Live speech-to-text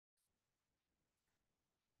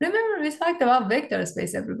Remember, we talked about vector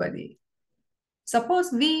space, everybody. Suppose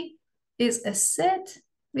V is a set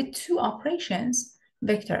with two operations,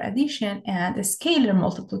 vector addition and a scalar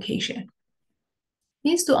multiplication.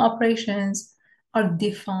 These two operations are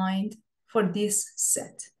defined for this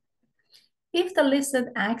set. If the listed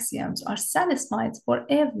axioms are satisfied for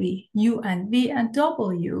every u and v and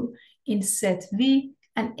w in set V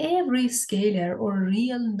and every scalar or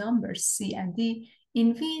real numbers c and d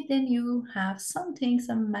in V, then you have some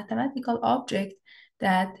mathematical object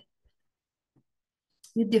that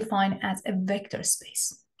you define as a vector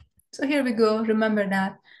space. So here we go. Remember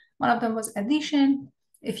that one of them was addition.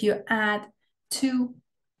 If you add two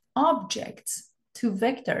objects, two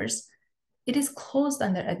vectors, it is closed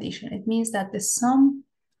under addition. It means that the sum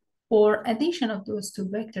or addition of those two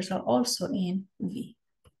vectors are also in V.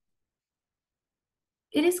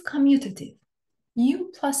 It is commutative.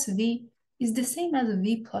 U plus V is the same as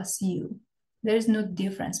V plus U. There is no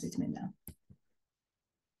difference between them.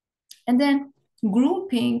 And then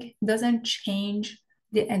grouping doesn't change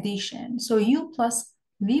the addition. So U plus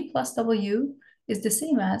V plus W is the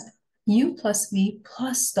same as U plus V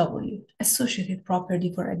plus W, associative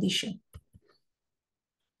property for addition.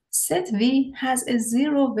 Set V has a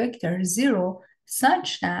zero vector, 0,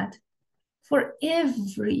 such that for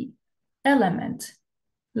every element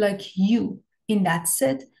like U in that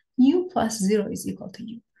set, U plus 0 is equal to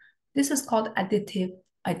U. This is called additive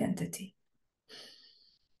identity.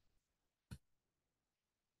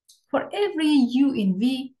 For every U in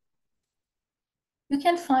V, you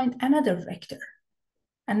can find another vector,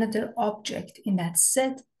 another object in that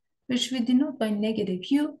set, which we denote by negative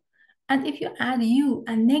U. And if you add U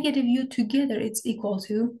and negative U together, it's equal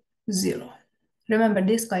to 0. Remember,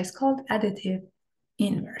 this guy is called additive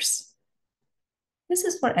inverse. This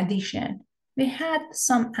is for addition. We had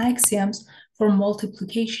some axioms for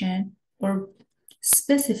multiplication, or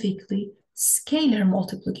specifically scalar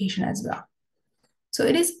multiplication as well. So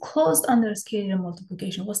it is closed under scalar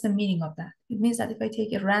multiplication. What's the meaning of that? It means that if I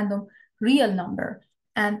take a random real number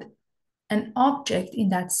and an object in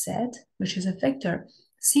that set, which is a vector,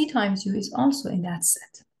 C times U is also in that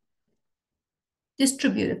set.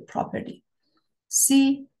 Distributive property.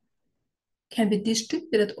 C can be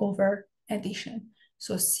distributed over addition.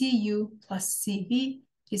 So CU plus CV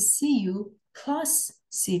is CU plus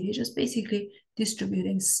CV, just basically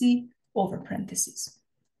distributing C over parentheses.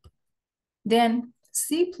 Then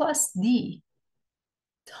C plus D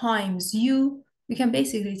times U, we can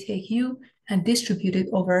basically take U and distribute it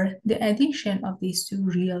over the addition of these two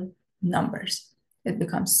real numbers. It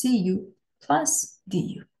becomes CU plus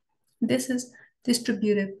DU. This is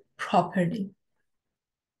distributive property.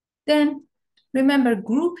 Then remember,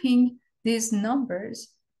 grouping these numbers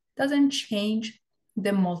doesn't change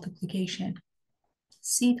the multiplication.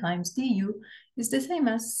 C times DU is the same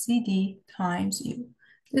as CD times U.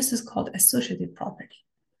 This is called associative property.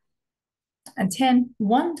 And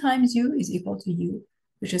 1 times U is equal to U,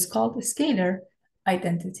 which is called a scalar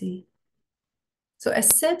identity. So a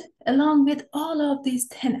set along with all of these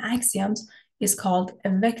 10 axioms is called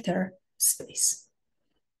a vector space.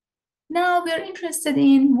 Now we are interested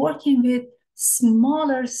in working with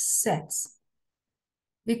smaller sets.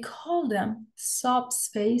 We call them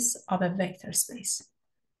subspace of a vector space.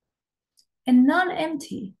 A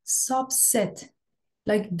non-empty subset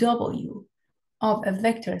like W of a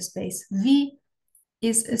vector space V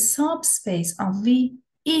is a subspace of V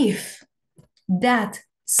if that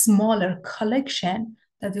smaller collection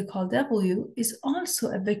that we call W is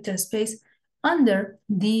also a vector space under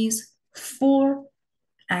these 4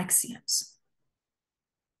 axioms.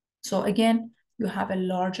 So again, you have a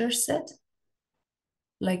larger set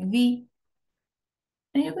like V,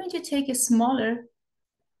 and you're going to take a smaller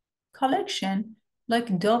collection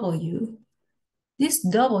like W. This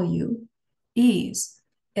W is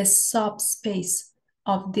a subspace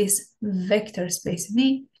of this vector space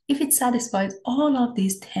V if it satisfies all of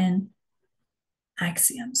these 10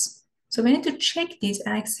 axioms. So we need to check these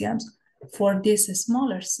axioms for this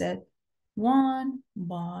smaller set one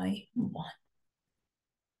by one,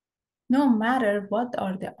 no matter what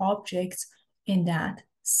are the objects in that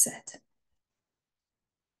set.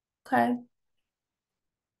 Okay.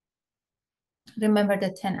 Remember the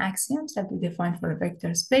 10 axioms that we defined for a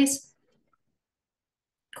vector space.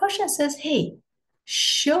 Question says, hey,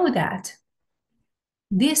 show that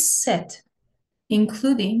this set,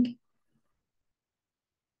 including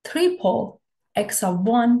triple x of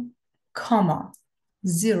 1, comma,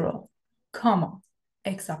 0, comma,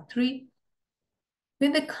 x of 3,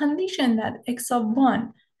 with the condition that x of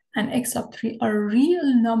 1 and x of 3 are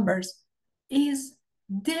real numbers, is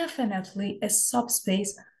definitely a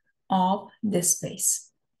subspace of this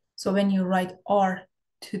space. So when you write r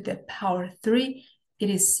to the power 3,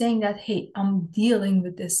 it is saying that, hey, I'm dealing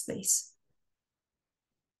with this space.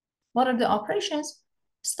 What are the operations?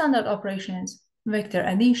 Standard operations, vector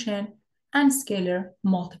addition, and scalar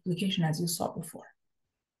multiplication, as you saw before.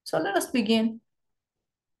 So let us begin.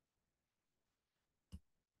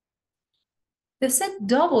 The set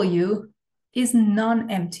W is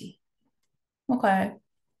non-empty. Okay,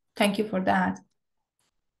 thank you for that.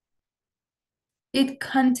 It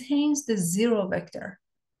contains the 0 vector.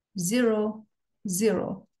 0,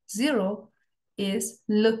 0, 0 is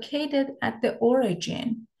located at the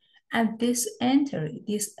origin, and this entry,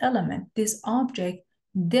 this element, this object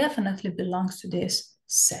definitely belongs to this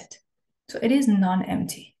set. So it is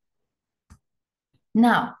non-empty.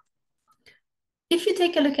 Now, if you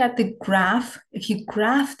take a look at the graph, if you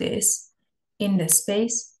graph this in the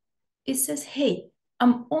space, it says, hey,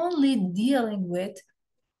 I'm only dealing with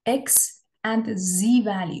x and z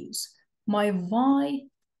values. My y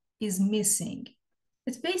is missing.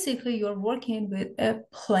 It's basically you're working with a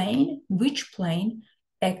plane. Which plane?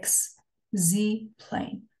 X, Z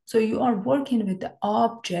plane. So you are working with the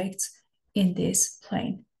objects in this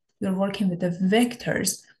plane. You're working with the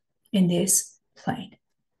vectors in this plane.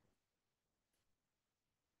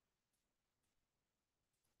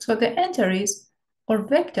 So the entries or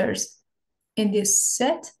vectors in this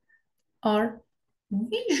set are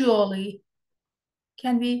visually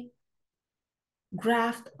can be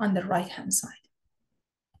graphed on the right-hand side.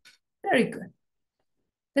 Very good.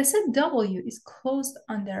 The set W is closed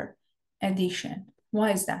under addition.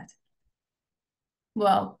 Why is that?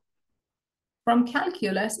 Well, from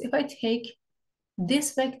calculus, if I take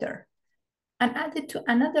this vector and add it to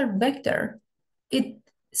another vector, it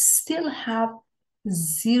still have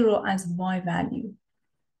 0 as y value.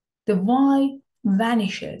 The y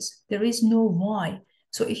vanishes. There is no y.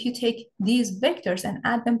 So if you take these vectors and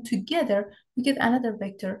add them together, you get another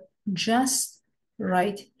vector just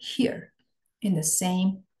right here in the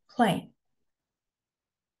same plane.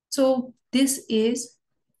 So this is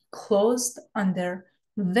closed under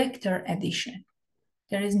vector addition.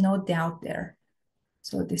 There is no doubt there.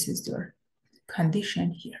 So this is your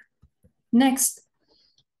condition here. Next,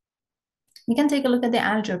 we can take a look at the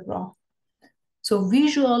algebra. So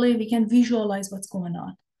visually, we can visualize what's going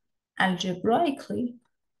on. Algebraically,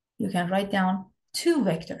 you can write down 2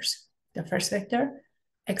 vectors. The first vector,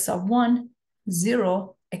 x of 1,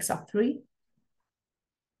 0, x of 3,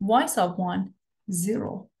 y sub 1,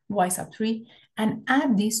 0, y sub 3, and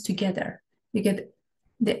add these together. You get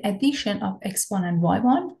the addition of x1 and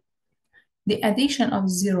y1, the addition of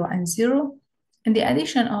 0 and 0, and the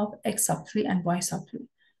addition of x sub 3 and y sub 3.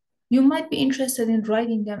 You might be interested in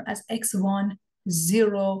writing them as x1,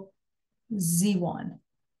 0, z1,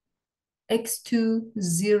 x2,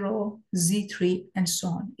 0, z3, and so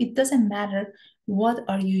on. It doesn't matter what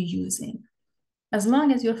are you using. As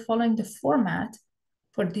long as you're following the format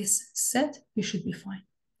for this set, you should be fine.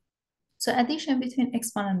 So addition between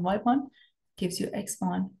x1 and y1 gives you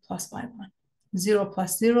x1 plus y1. 0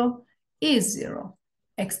 plus 0 is 0.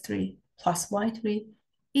 x3 plus y3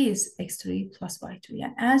 is x3 plus y3.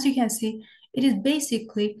 And as you can see, it is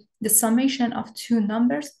basically the summation of 2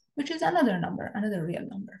 numbers, which is another number, another real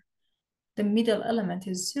number. The middle element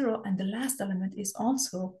is 0, and the last element is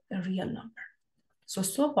also a real number. So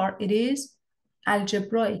far, it is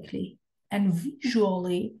algebraically and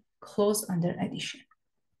visually closed under addition.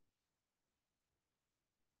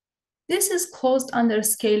 This is closed under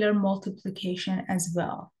scalar multiplication as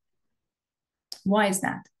well. Why is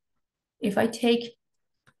that? If I take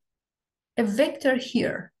a vector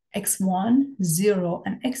here, x1, 0,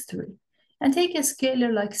 and x3, and take a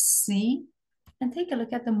scalar like c, and take a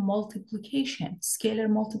look at the multiplication, scalar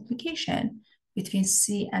multiplication between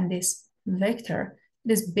c and this vector,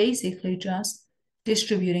 it is basically just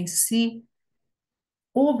distributing c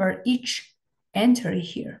over each entry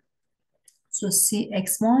here. So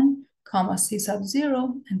cx1, comma c sub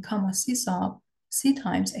 0, and comma c sub c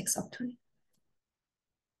times x sub 3.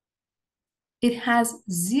 It has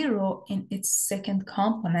 0 in its second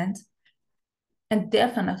component, and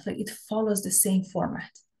definitely it follows the same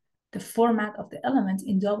format. The format of the elements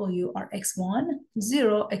in W are x1,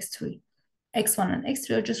 0, x3. x1 and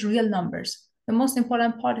x3 are just real numbers. The most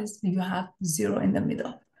important part is you have 0 in the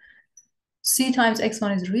middle. C times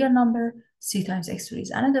x1 is a real number, C times x3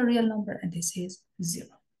 is another real number, and this is 0.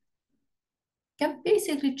 You can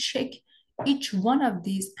basically check each one of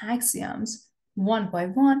these axioms one by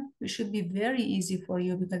one, which should be very easy for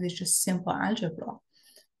you because it's just simple algebra.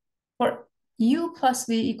 For u plus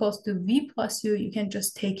v equals to v plus u, you can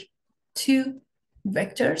just take 2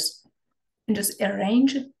 vectors and just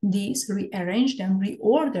arrange these, rearrange them,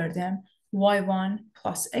 reorder them, y1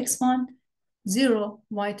 plus x1, 0,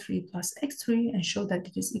 y3 plus x3, and show that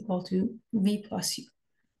it is equal to v plus u.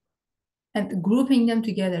 And grouping them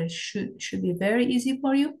together should be very easy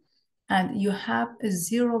for you. And you have a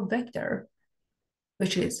zero vector,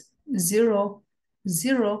 which is 0,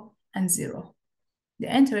 0, and 0. The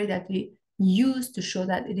entry that we use to show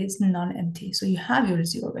that it is non-empty. So you have your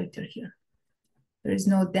zero vector here. There is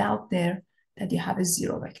no doubt there that you have a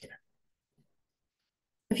zero vector.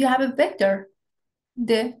 If you have a vector,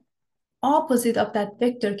 the opposite of that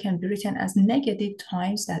vector can be written as negative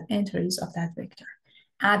times that entries of that vector.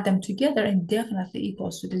 Add them together and definitely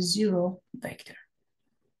equals to the zero vector.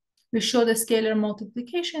 We show the scalar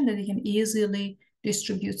multiplication that you can easily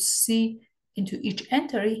distribute C into each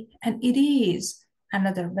entry, and it is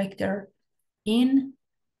another vector in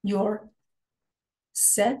your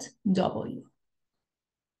set W.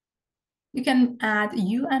 You can add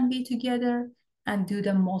U and V together and do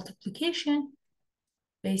the multiplication,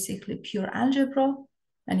 basically pure algebra,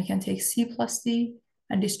 and you can take C plus D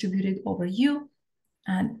and distribute it over U,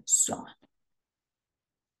 and so on.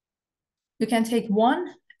 You can take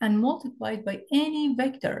 1 and multiply it by any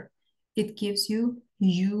vector. It gives you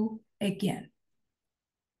U again.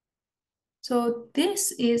 So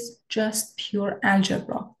this is just pure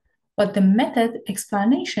algebra, but the method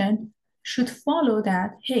explanation should follow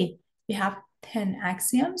that, hey, we have 10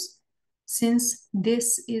 axioms. Since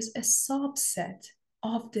this is a subset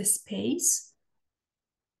of the space,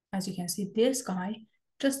 as you can see, this guy,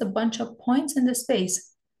 just a bunch of points in the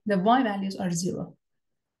space, the y values are 0.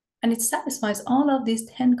 And it satisfies all of these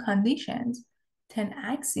 10 conditions, 10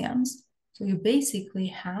 axioms. So you basically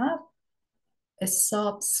have a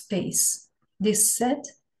subspace. This set,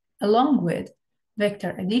 along with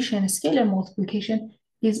vector addition, scalar multiplication,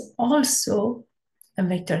 is also a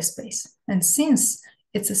vector space. And since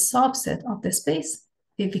it's a subset of the space,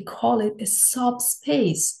 we call it a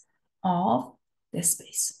subspace of the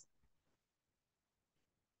space.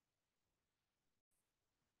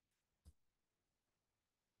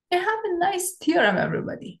 We have a nice theorem,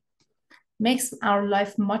 everybody. Makes our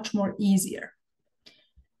life much more easier.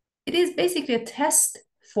 It is basically a test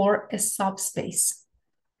for a subspace.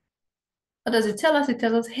 What does it tell us? It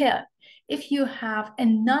tells us here, if you have a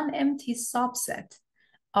non-empty subset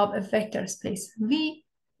of a vector space V,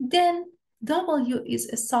 then W is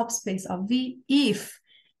a subspace of V if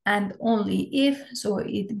and only if, so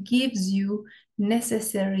it gives you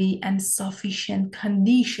necessary and sufficient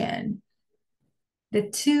condition. The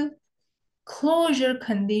two closure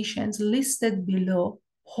conditions listed below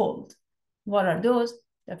hold. What are those?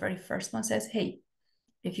 The very first one says, hey,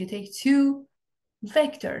 if you take two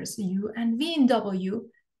vectors, U and V in W,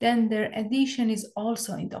 then their addition is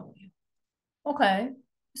also in W. Okay,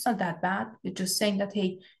 it's not that bad. It's just saying that,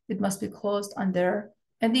 hey, it must be closed under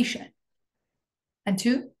addition. And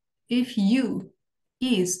two, if U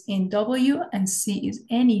is in W and C is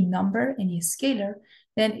any number, any scalar,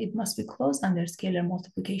 then it must be closed under scalar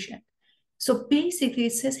multiplication. So basically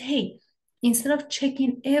it says, hey, instead of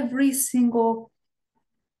checking every single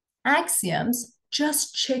axioms,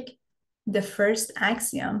 just check the first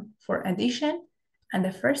axiom for addition and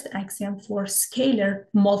the first axiom for scalar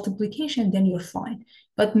multiplication, then you're fine.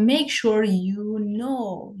 But make sure you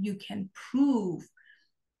know you can prove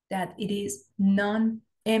that it is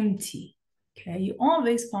non-empty. Okay, you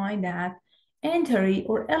always find that entry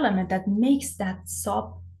or element that makes that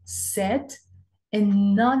subset a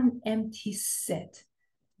non-empty set.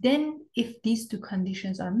 Then if these two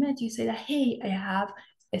conditions are met, you say that, hey, I have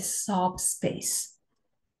a subspace.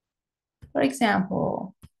 For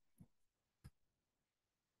example,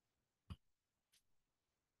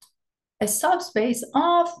 a subspace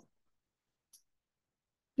of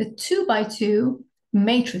the 2x2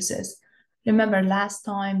 matrices. Remember last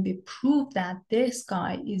time we proved that this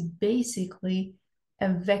guy is basically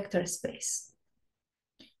a vector space.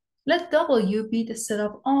 Let W be the set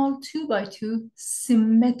of all 2x2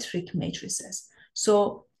 symmetric matrices.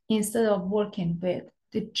 So instead of working with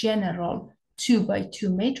the general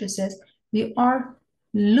 2x2 matrices, we are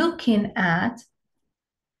looking at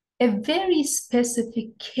a very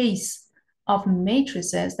specific case of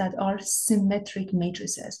matrices that are symmetric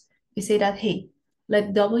matrices. We say that, hey,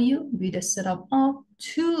 let W be the set of all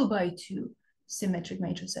 2x2 symmetric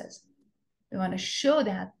matrices. We want to show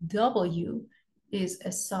that W is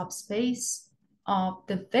a subspace of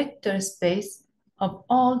the vector space of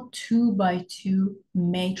all 2x2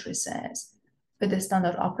 matrices with the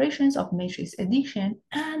standard operations of matrix addition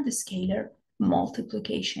and the scalar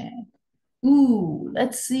multiplication. Ooh,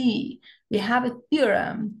 let's see. We have a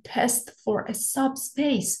theorem test for a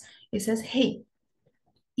subspace It says, hey,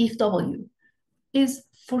 if W is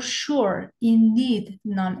for sure indeed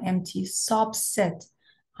non-empty subset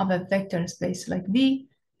of a vector space like V,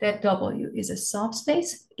 that W is a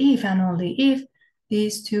subspace if and only if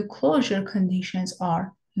these two closure conditions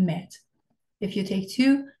are met. If you take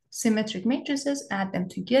two symmetric matrices, add them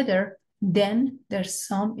together, then their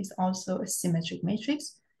sum is also a symmetric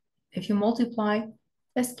matrix. If you multiply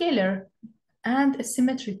a scalar and a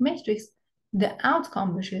symmetric matrix, the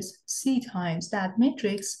outcome, which is C times that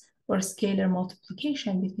matrix, or scalar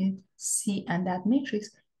multiplication between C and that matrix,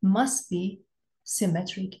 must be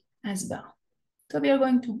symmetric as well. So we are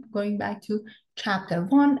going back to chapter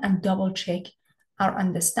 1 and double check our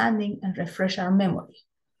understanding and refresh our memory.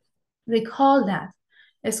 Recall that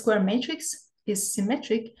a square matrix is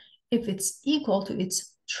symmetric if it's equal to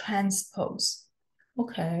its transpose.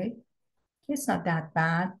 Okay, it's not that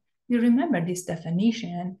bad. You remember this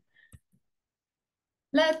definition.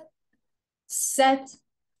 Let set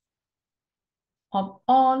of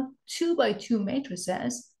all 2 by 2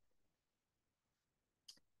 matrices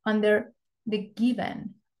under the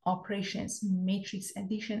given operations, matrix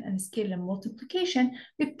addition and scalar multiplication.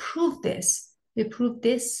 We proved this. We proved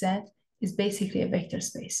this set is basically a vector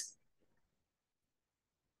space.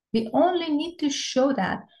 We only need to show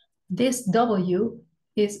that this W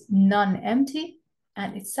is non-empty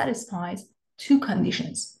and it satisfies two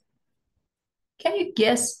conditions. Can you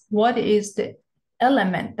guess what is the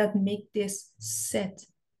element that make this set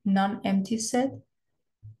non-empty set?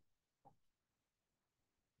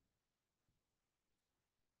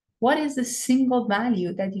 What is the single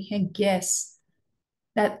value that you can guess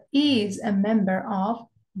that is a member of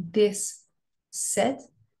this set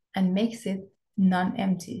and makes it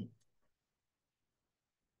non-empty?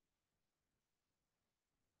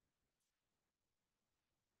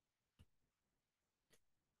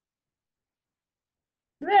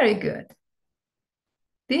 Very good.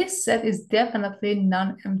 This set is definitely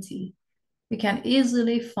non-empty. We can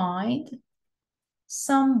easily find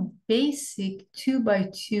some basic 2 by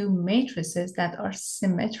 2 matrices that are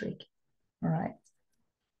symmetric, all right?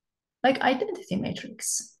 Like identity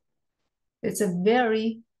matrix. It's a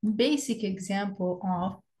very basic example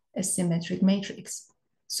of a symmetric matrix.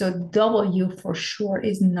 So W for sure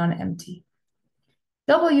is non-empty.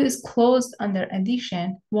 W is closed under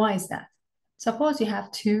addition. Why is that? Suppose you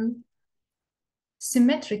have two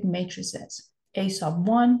symmetric matrices, A sub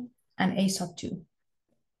 1 and A sub 2.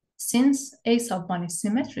 Since A sub 1 is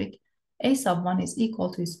symmetric, A sub 1 is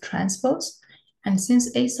equal to its transpose, and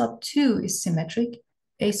since A sub 2 is symmetric,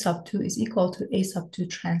 A sub 2 is equal to A sub 2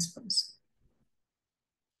 transpose.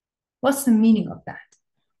 What's the meaning of that?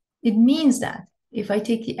 It means that if I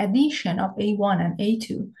take the addition of A1 and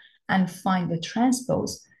A2 and find the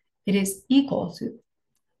transpose, it is equal to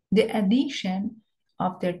the addition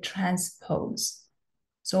of their transpose.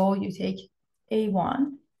 So you take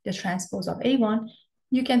A1, the transpose of A1,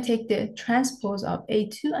 you can take the transpose of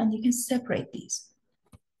A2 and you can separate these,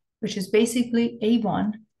 which is basically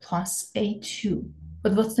A1 plus A2.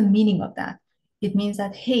 But what's the meaning of that? It means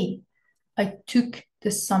that, hey, I took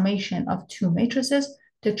the summation of two matrices,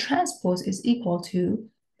 the transpose is equal to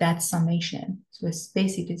that summation. So it's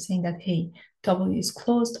basically saying that, hey, W is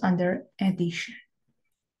closed under addition.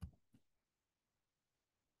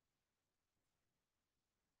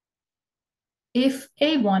 If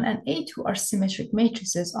A1 and A2 are symmetric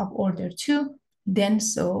matrices of order 2, then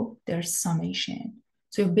so their summation.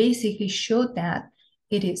 So basically showed that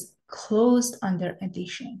it is closed under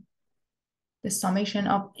addition. The summation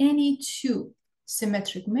of any two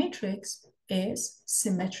symmetric matrix is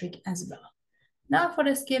symmetric as well. Now for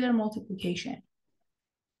the scalar multiplication.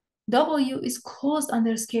 W is closed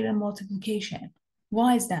under scalar multiplication.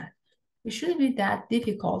 Why is that? It shouldn't be that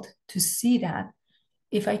difficult to see that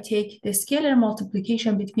if I take the scalar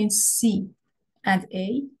multiplication between C and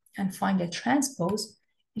A and find the transpose,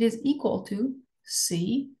 it is equal to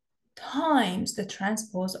C times the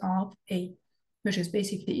transpose of A, which is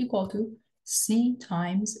basically equal to C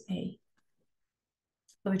times A.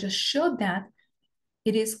 So we just showed that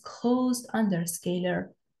it is closed under scalar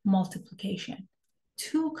multiplication.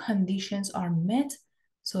 Two conditions are met,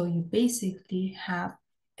 so you basically have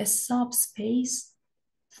a subspace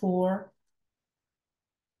for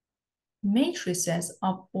matrices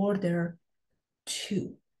of order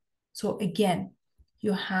 2. So again,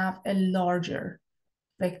 you have a larger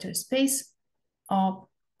vector space of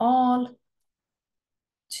all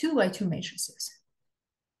 2 by 2 matrices.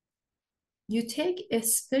 You take a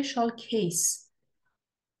special case,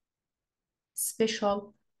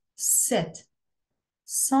 special set,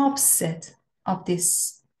 subset of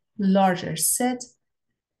this larger set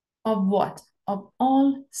of what? of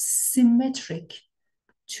all symmetric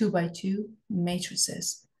 2 by 2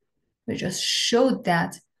 matrices. We just showed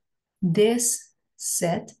that this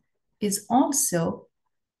set is also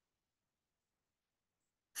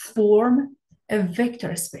form a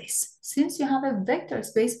vector space. Since you have a vector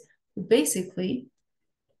space, we basically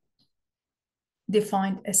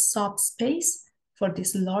defined a subspace for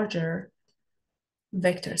this larger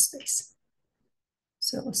vector space.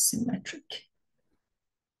 So symmetric.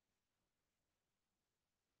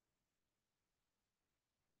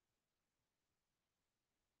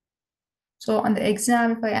 So on the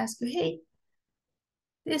exam, if I ask you, hey,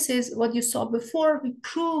 this is what you saw before, we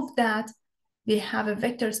proved that we have a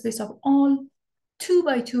vector space of all 2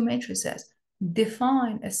 by 2 matrices.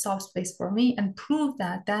 Define a subspace for me and prove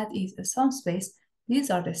that that is a subspace. These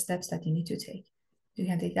are the steps that you need to take. You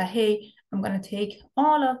can take that, hey, I'm going to take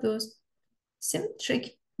all of those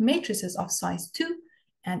symmetric matrices of size 2,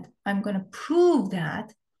 and I'm going to prove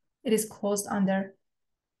that it is closed under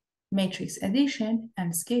matrix addition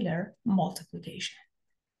and scalar multiplication.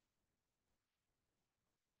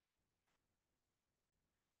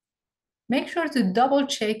 Make sure to double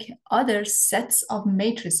check other sets of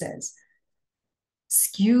matrices,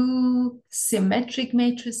 skew symmetric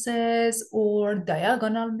matrices or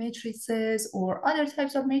diagonal matrices or other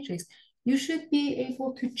types of matrix. You should be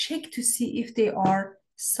able to check to see if they are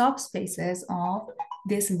subspaces of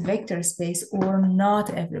this vector space or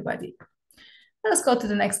not, everybody. Let's go to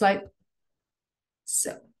the next slide.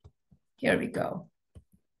 So here we go.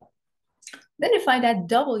 Verify that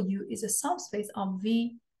W is a subspace of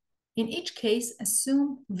V. In each case,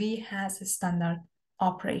 assume V has a standard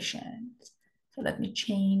operation. So let me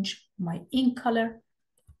change my ink color.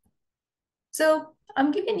 So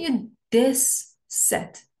I'm giving you this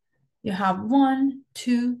set. You have 1,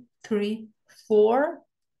 2, 3, 4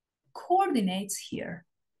 coordinates here.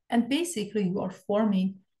 And basically you are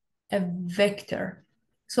forming a vector.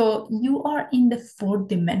 So you are in the 4th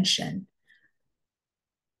dimension.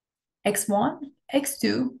 X1,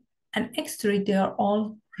 X2, and X3, they are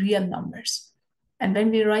all real numbers. And when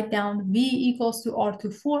we write down V equals to R to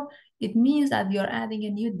 4, it means that we are adding a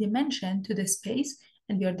new dimension to the space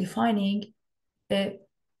and we are defining a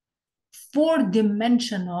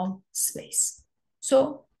 4-dimensional space.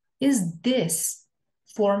 So is this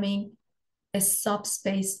forming a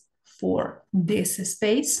subspace for this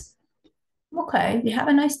space? Okay, we have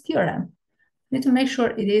a nice theorem. We need to make sure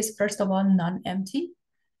it is, first of all, non-empty,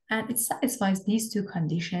 and it satisfies these two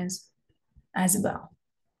conditions as well.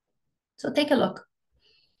 So take a look.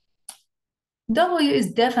 W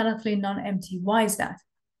is definitely non-empty. Why is that?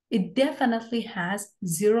 It definitely has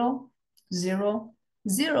 0, 0,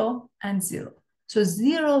 0, and 0. So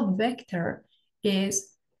 0 vector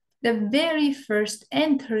is the very first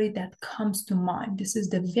entry that comes to mind. This is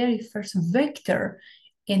the very first vector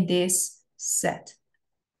in this set.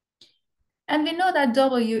 And we know that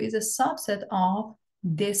W is a subset of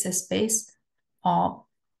this space of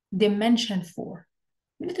dimension 4.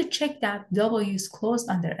 We need to check that W is closed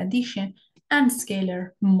under addition and scalar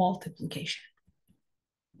multiplication.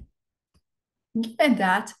 Given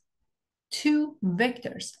that two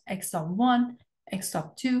vectors, x sub 1, x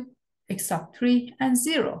sub 2, x sub 3, and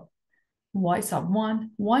 0, y sub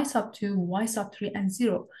 1, y sub 2, y sub 3, and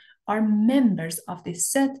 0 are members of this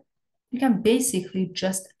set, you can basically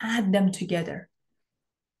just add them together.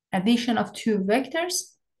 Addition of two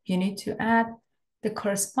vectors, you need to add the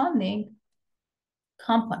corresponding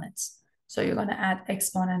components. So you're going to add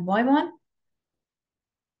x1 and y1,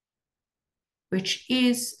 which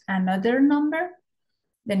is another number.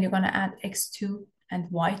 Then you're going to add x2 and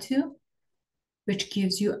y2, which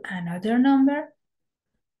gives you another number.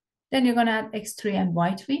 Then you're going to add x3 and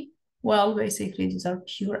y3. Well, basically, these are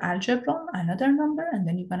pure algebra, another number. And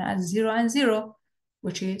then you're going to add 0 and 0,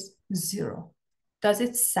 which is 0. Does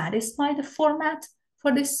it satisfy the format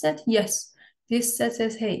for this set? Yes. This set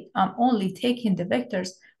says, hey, I'm only taking the vectors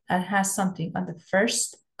that has something on the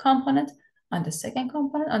first component, on the second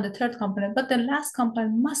component, on the third component, but the last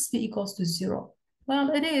component must be equals to 0. Well,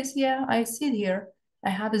 it is, yeah, I see it here. I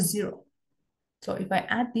have a 0. So if I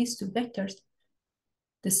add these two vectors,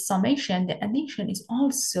 the summation, the addition is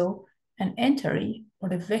also an entry or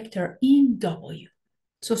the vector in W.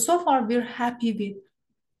 So far we're happy with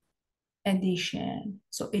addition.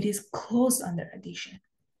 So it is closed under addition.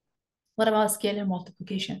 What about scalar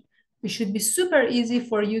multiplication? It should be super easy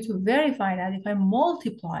for you to verify that if I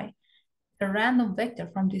multiply a random vector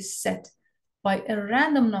from this set by a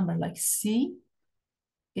random number like C,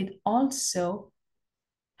 it also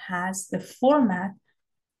has the format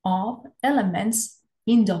of elements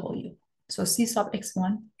in W. So C sub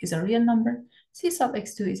x1 is a real number, C sub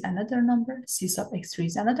x2 is another number, C sub x3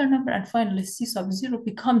 is another number, and finally C sub 0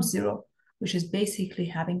 becomes 0, which is basically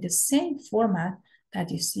having the same format that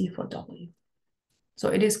you see for W. So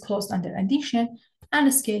it is closed under addition and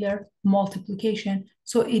a scalar multiplication.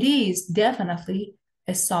 So it is definitely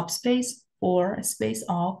a subspace or a space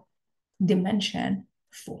of dimension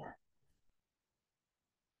 4.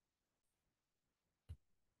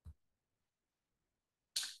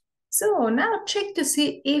 So now check to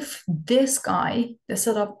see if this guy, the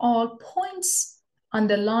set of all points on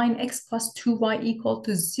the line x plus 2y equal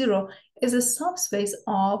to 0, is a subspace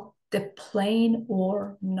of the plane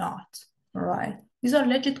or not, all right? These are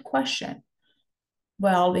legit questions.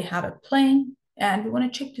 Well, we have a plane, and we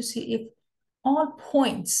want to check to see if all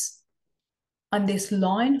points on this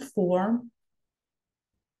line form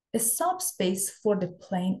a subspace for the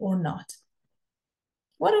plane or not.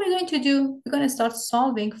 What are we going to do? We're going to start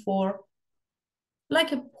solving for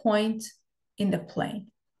like a point in the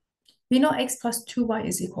plane. We know x plus 2y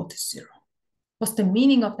is equal to 0. What's the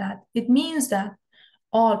meaning of that? It means that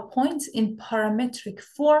all points in parametric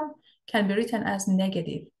form can be written as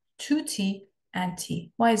negative 2t and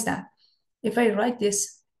t. Why is that? If I write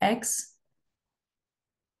this x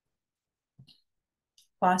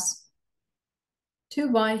plus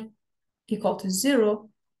 2y equal to 0,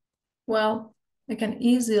 well, I can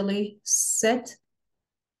easily set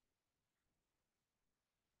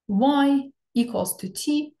y equals to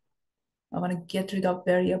t. I want to get rid of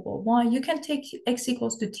variable y. You can take x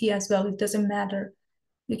equals to t as well. It doesn't matter.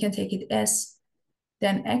 You can take it s.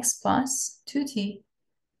 Then x plus 2t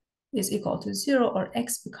is equal to 0, or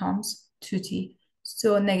x becomes 2t.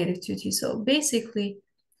 So negative 2t. So basically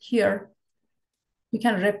here, we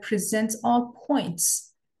can represent all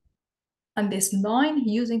points on this line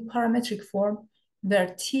using parametric form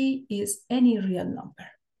where t is any real number.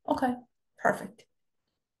 Okay, perfect.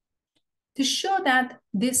 To show that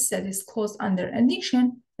this set is closed under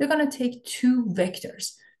addition, we're going to take two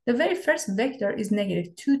vectors. The very first vector is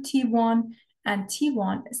negative 2t1 and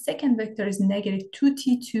t1. The second vector is negative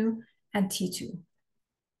 2t2 and t2.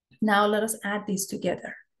 Now let us add these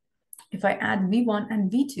together. If I add v1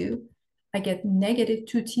 and v2, I get negative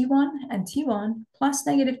 2t1 and t1 plus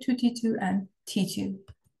negative 2t2 and t2,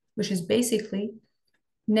 which is basically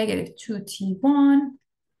negative 2t1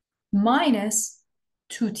 minus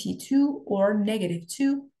 2t2, or negative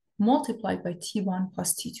 2 multiplied by t1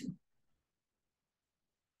 plus t2.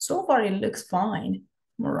 So far, it looks fine,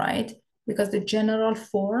 right? Because the general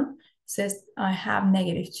form says I have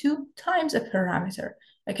negative 2 times a parameter.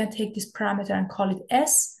 I can take this parameter and call it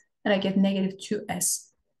s, and I get negative 2s.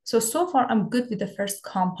 So far, I'm good with the first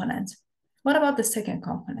component. What about the second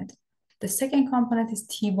component? The second component is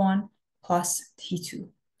t1 plus t2.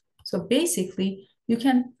 So basically, you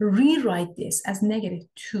can rewrite this as negative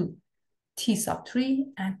 2 t sub 3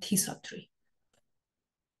 and t sub 3.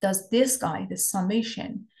 Does this guy, the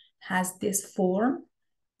summation, has this form?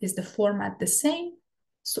 Is the format the same?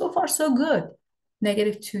 So far, so good.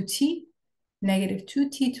 Negative 2t, negative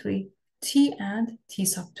 2t3, t and t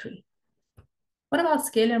sub 3. What about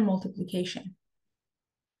scalar multiplication?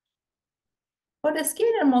 For the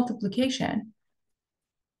scalar multiplication,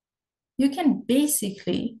 you can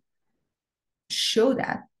basically show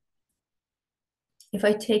that if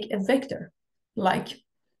I take a vector like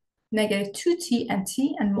negative 2t and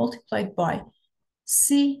t and multiply it by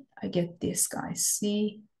c, I get this guy,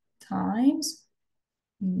 c times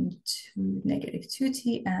negative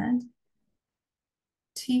 2t and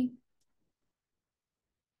t.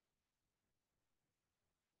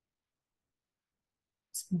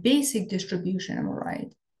 It's basic distribution, am I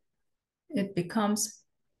right? It becomes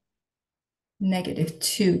negative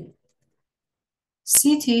 2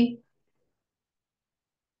 ct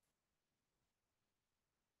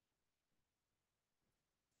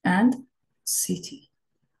and ct.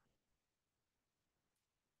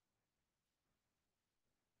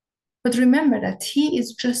 But remember that t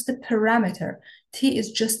is just a parameter. T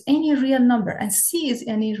is just any real number, and c is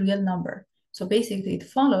any real number. So basically, it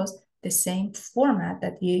follows the same format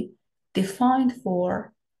that we defined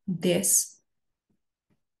for this.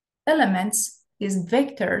 Elements is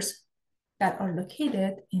vectors that are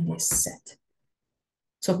located in this set.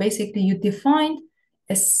 So basically, you defined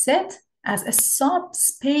a set as a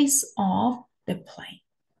subspace of the plane.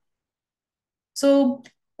 So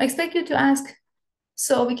I expect you to ask,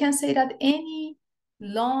 so we can say that any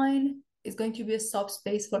line is going to be a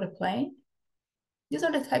subspace for the plane? These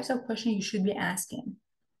are the types of questions you should be asking.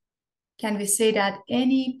 Can we say that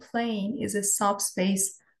any plane is a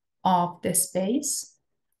subspace of the space?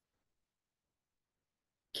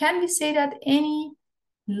 Can we say that any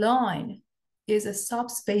line is a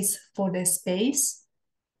subspace for the space?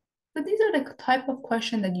 So these are the type of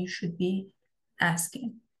question that you should be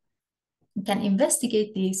asking. You can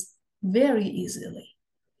investigate this very easily.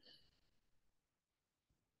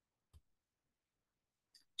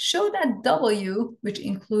 Show that W, which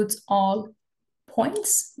includes all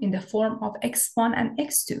points in the form of x1 and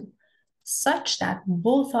x2, such that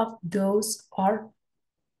both of those are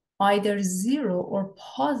either 0 or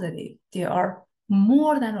positive. They are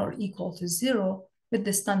more than or equal to 0 with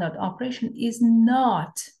the standard operation, is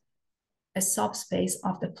not a subspace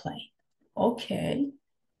of the plane. Okay,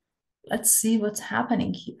 let's see what's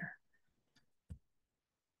happening here.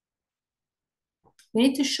 We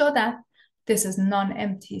need to show that this is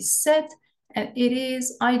non-empty set and it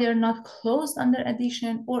is either not closed under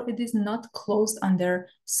addition or it is not closed under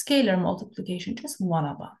scalar multiplication, just one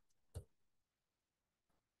of them.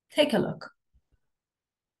 Take a look.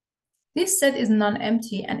 This set is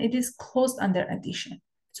non-empty and it is closed under addition.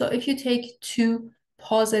 So if you take two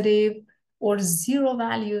positive or 0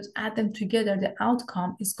 values, add them together, the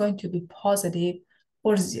outcome is going to be positive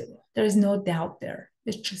or 0. There is no doubt there.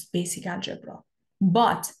 It's just basic algebra.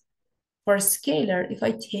 But for a scalar, if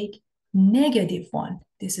I take -1,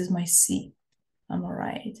 this is my C, am I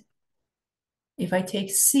right? If I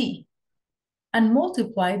take C and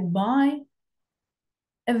multiply it by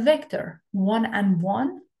a vector, 1 and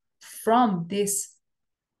 1, from this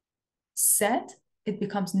set, it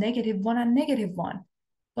becomes -1 and -1.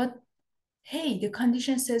 But hey, the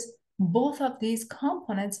condition says both of these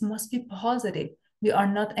components must be positive. We are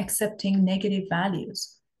not accepting negative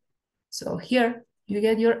values. So here you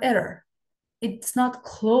get your error. It's not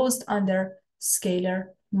closed under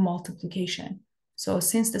scalar multiplication. So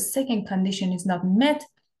since the second condition is not met,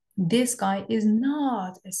 this guy is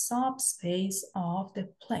not a subspace of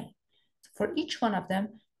the plane. For each one of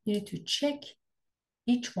them, you need to check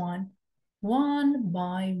each one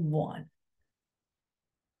by one.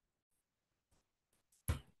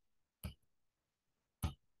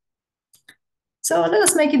 So let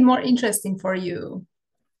us make it more interesting for you.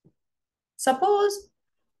 Suppose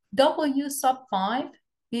W sub 5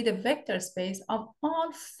 be the vector space of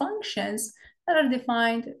all functions that are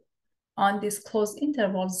defined on this closed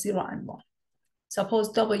interval 0 and 1. Suppose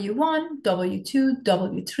W1, W2,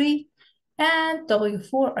 W3, and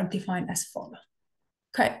W4 are defined as follows.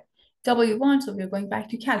 Okay, W1, so we're going back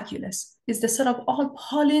to calculus, is the set of all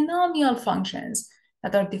polynomial functions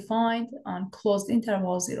that are defined on closed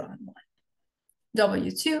interval 0 and 1.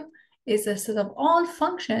 W2 is the set of all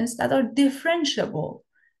functions that are differentiable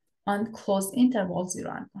on closed interval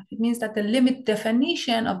 0 and 1. It means that the limit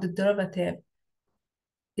definition of the derivative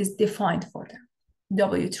is defined for them.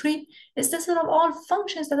 W3 is the set of all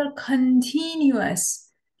functions that are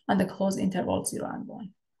continuous on the closed interval 0 and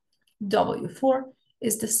 1. W4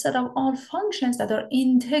 is the set of all functions that are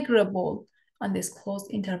integrable on this closed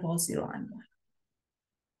interval 0 and 1.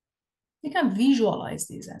 You can visualize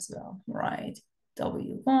these as well, right?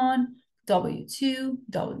 W1, W2,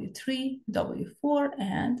 W3, W4,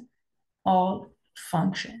 and all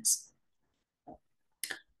functions.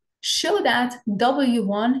 Show that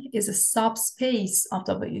W1 is a subspace of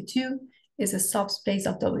W2, is a subspace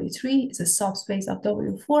of W3, is a subspace of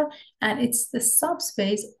W4, and it's the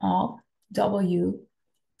subspace of W5.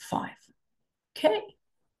 Okay,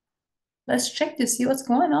 let's check to see what's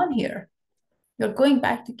going on here. You're going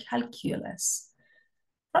back to calculus.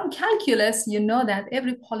 From calculus, you know that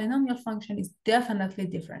every polynomial function is definitely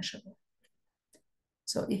differentiable.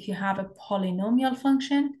 So if you have a polynomial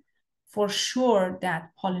function, for sure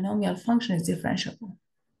that polynomial function is differentiable.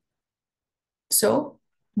 So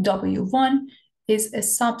W1 is a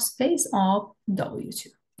subspace of W2.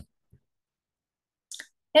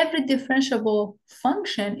 Every differentiable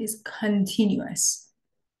function is continuous.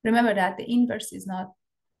 Remember that the inverse is not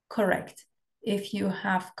correct. If you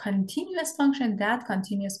have continuous function, that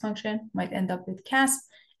continuous function might end up with CASP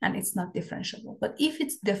and it's not differentiable. But if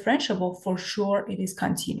it's differentiable, for sure it is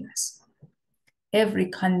continuous. Every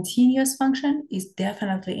continuous function is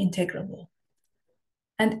definitely integrable.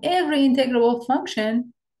 And every integrable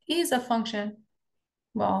function is a function.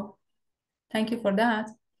 Well, thank you for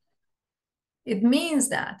that. It means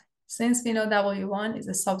that since we know W1 is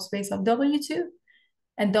a subspace of W2,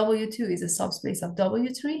 and W2 is a subspace of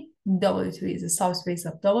W3, W3 is a subspace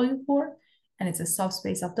of W4, and it's a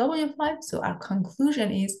subspace of W5. So our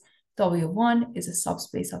conclusion is W1 is a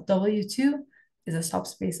subspace of W2, is a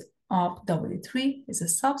subspace of W3, is a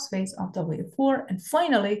subspace of W4, and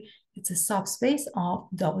finally, it's a subspace of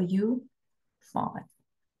W5.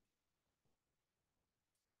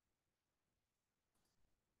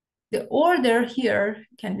 The order here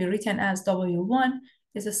can be written as W1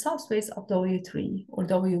 is a subspace of W3, or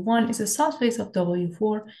W1 is a subspace of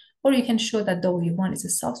W4, or you can show that W1 is a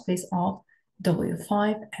subspace of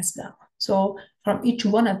W5 as well. So from each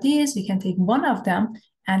one of these, we can take one of them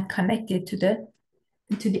and connect it to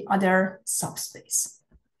the other subspace.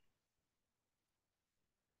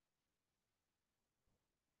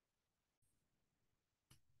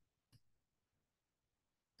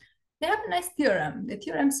 They have a nice theorem. The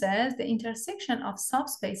theorem says the intersection of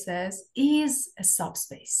subspaces is a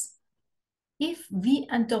subspace if V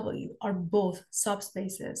and W are both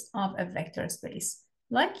subspaces of a vector space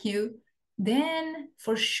like U, then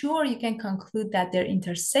for sure you can conclude that their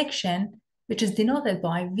intersection, which is denoted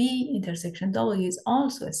by V intersection W, is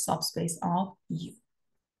also a subspace of U.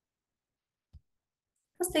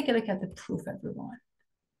 Let's take a look at the proof, everyone.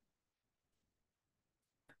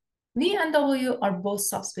 V and W are both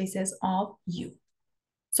subspaces of U.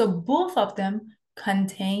 So both of them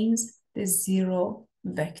contains the zero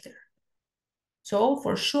vector. So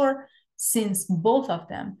for sure, since both of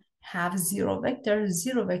them have zero vector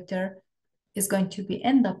is going to be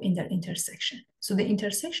end up in their intersection. So the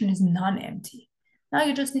intersection is non-empty. Now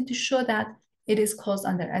you just need to show that it is closed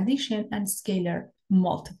under addition and scalar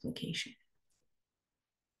multiplication.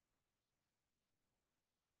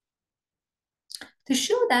 To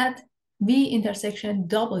show that V intersection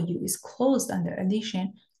W is closed under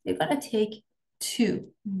addition, we're going to take two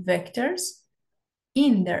vectors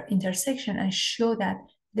in their intersection and show that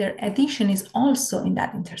their addition is also in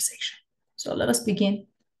that intersection. So let us begin.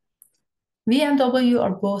 V and W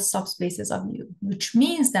are both subspaces of U, which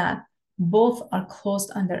means that both are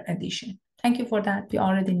closed under addition. Thank you for that. We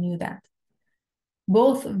already knew that.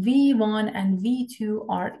 Both V1 and V2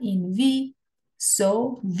 are in V,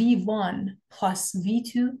 so V1 plus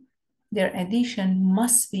V2, their addition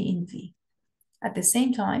must be in V. At the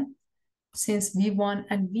same time, since V1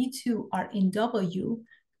 and V2 are in W,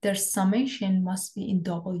 their summation must be in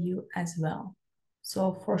W as well.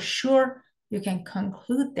 So for sure, you can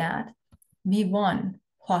conclude that V1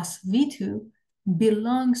 plus V2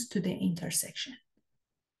 belongs to the intersection.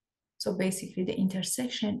 So basically, the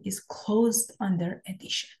intersection is closed under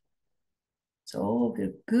addition. So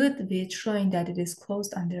we're good with showing that it is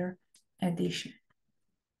closed under addition.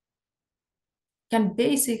 Can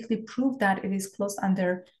basically prove that it is closed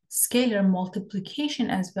under scalar multiplication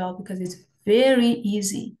as well, because it's very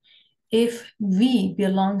easy. If V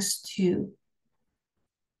belongs to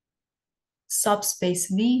subspace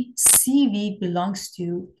V, CV belongs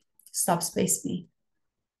to subspace V.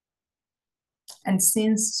 And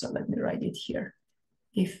since, so let me write it here.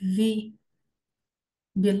 If V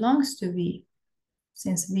belongs to V,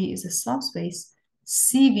 since V is a subspace,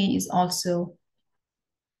 CV is also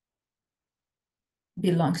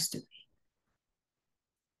belongs to V.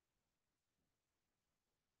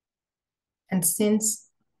 And since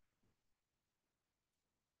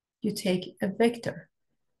you take a vector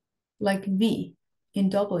like V in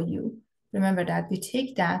W, remember that we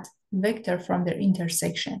take that vector from their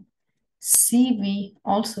intersection. CV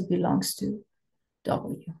also belongs to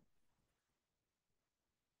W.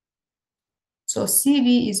 So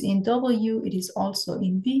CV is in W, it is also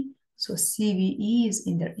in V, so CV is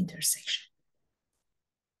in their intersection.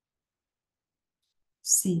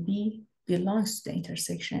 CV belongs to the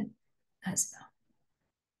intersection as well.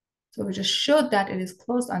 So we just showed that it is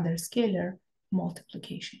closed under scalar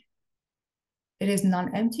multiplication. It is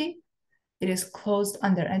non-empty, it is closed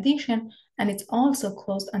under addition, and it's also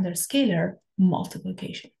closed under scalar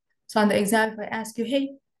multiplication. So on the exam, if I ask you,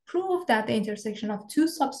 hey, prove that the intersection of two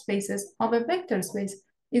subspaces of a vector space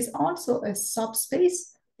is also a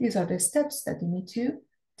subspace, these are the steps that you need to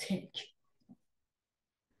take.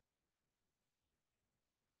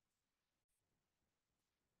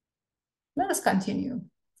 Let us continue.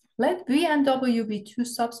 Let V and W be two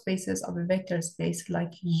subspaces of a vector space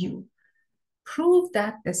like U. Prove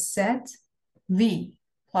that the set V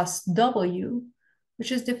plus W,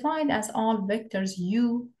 which is defined as all vectors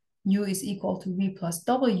U is equal to V plus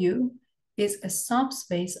W, is a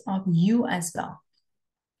subspace of U as well.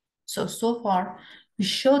 So far, we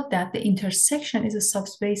showed that the intersection is a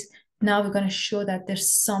subspace. Now we're going to show that their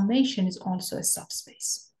summation is also a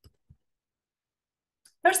subspace.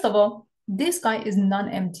 First of all, this guy is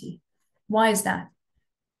non-empty. Why is that?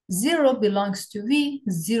 0 belongs to V,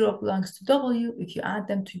 0 belongs to W. If you add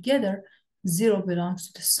them together, 0 belongs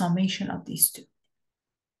to the summation of these two.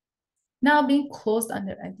 Now being closed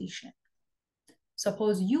under addition.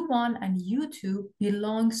 Suppose U1 and U2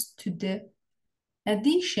 belongs to the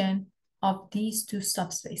addition of these two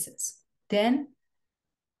subspaces. Then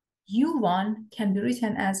U1 can be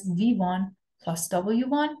written as V1 plus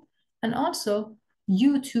W1, and also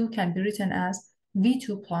U2 can be written as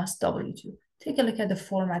V2 plus W2. Take a look at the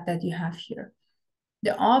format that you have here.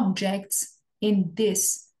 The objects in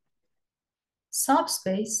this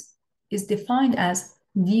subspace is defined as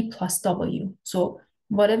V plus W. So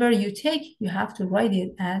whatever you take, you have to write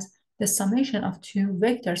it as the summation of two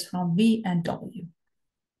vectors from V and W.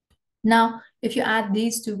 Now, if you add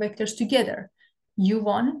these two vectors together,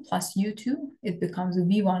 U1 plus U2, it becomes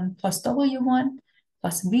V1 plus W1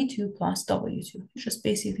 plus V2 plus W2. You just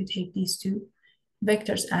basically take these two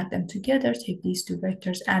vectors, add them together, take these two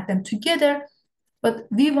vectors, add them together.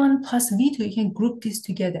 But V1 plus V2, you can group these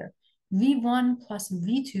together. V1 plus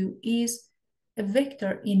V2 is a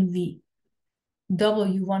vector in V.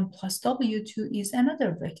 W1 plus W2 is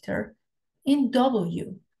another vector in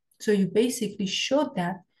W. So you basically showed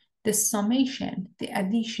that the summation, the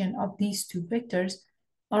addition of these two vectors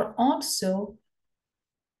are also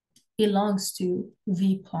belongs to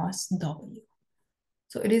V plus W.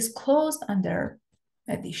 So it is closed under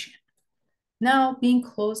addition. Now being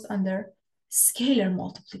closed under scalar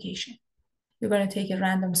multiplication. You're going to take a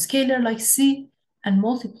random scalar like C and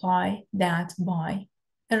multiply that by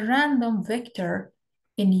a random vector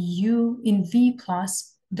in V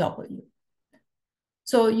plus W.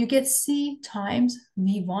 So you get C times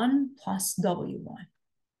V1 plus W1.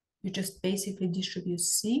 You just basically distribute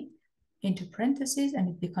C into parentheses and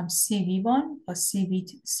it becomes CV1 plus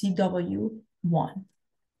CW1.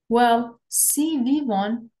 Well,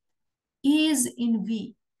 CV1 is in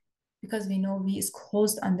V because we know V is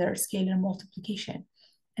closed under scalar multiplication.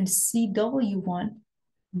 And CW1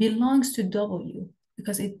 belongs to W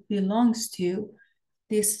because it belongs to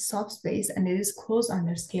this subspace and it is closed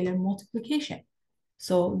under scalar multiplication.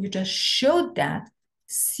 So you just showed that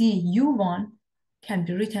CU1 can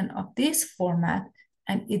be written of this format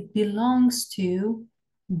and it belongs to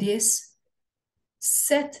this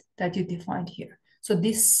set that you defined here. So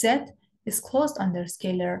this set is closed under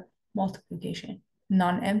scalar multiplication,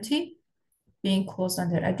 non-empty, being closed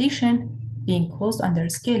under addition, being closed under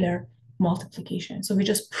scalar multiplication. So we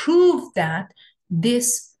just proved that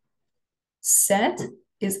this set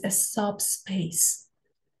is a subspace.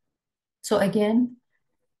 So again,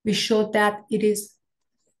 we showed that it is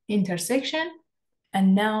intersection,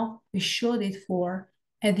 and now we showed it for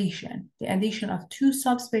addition. The addition of two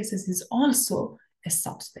subspaces is also a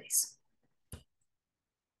subspace.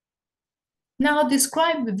 Now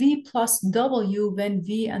describe V plus W when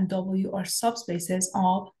V and W are subspaces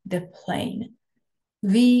of the plane.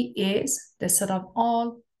 V is the set of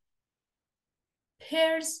all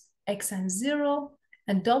pairs X and 0,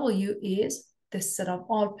 and W is the set of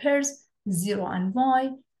all pairs 0 and Y.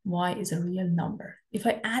 Y is a real number. If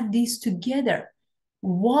I add these together,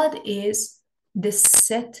 what is the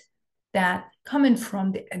set that coming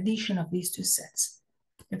from the addition of these two sets?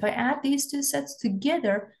 If I add these two sets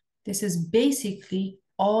together, this is basically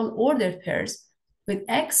all ordered pairs with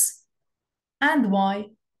X and Y,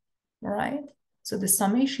 right? So the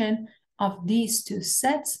summation of these two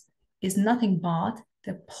sets is nothing but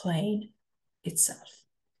the plane itself.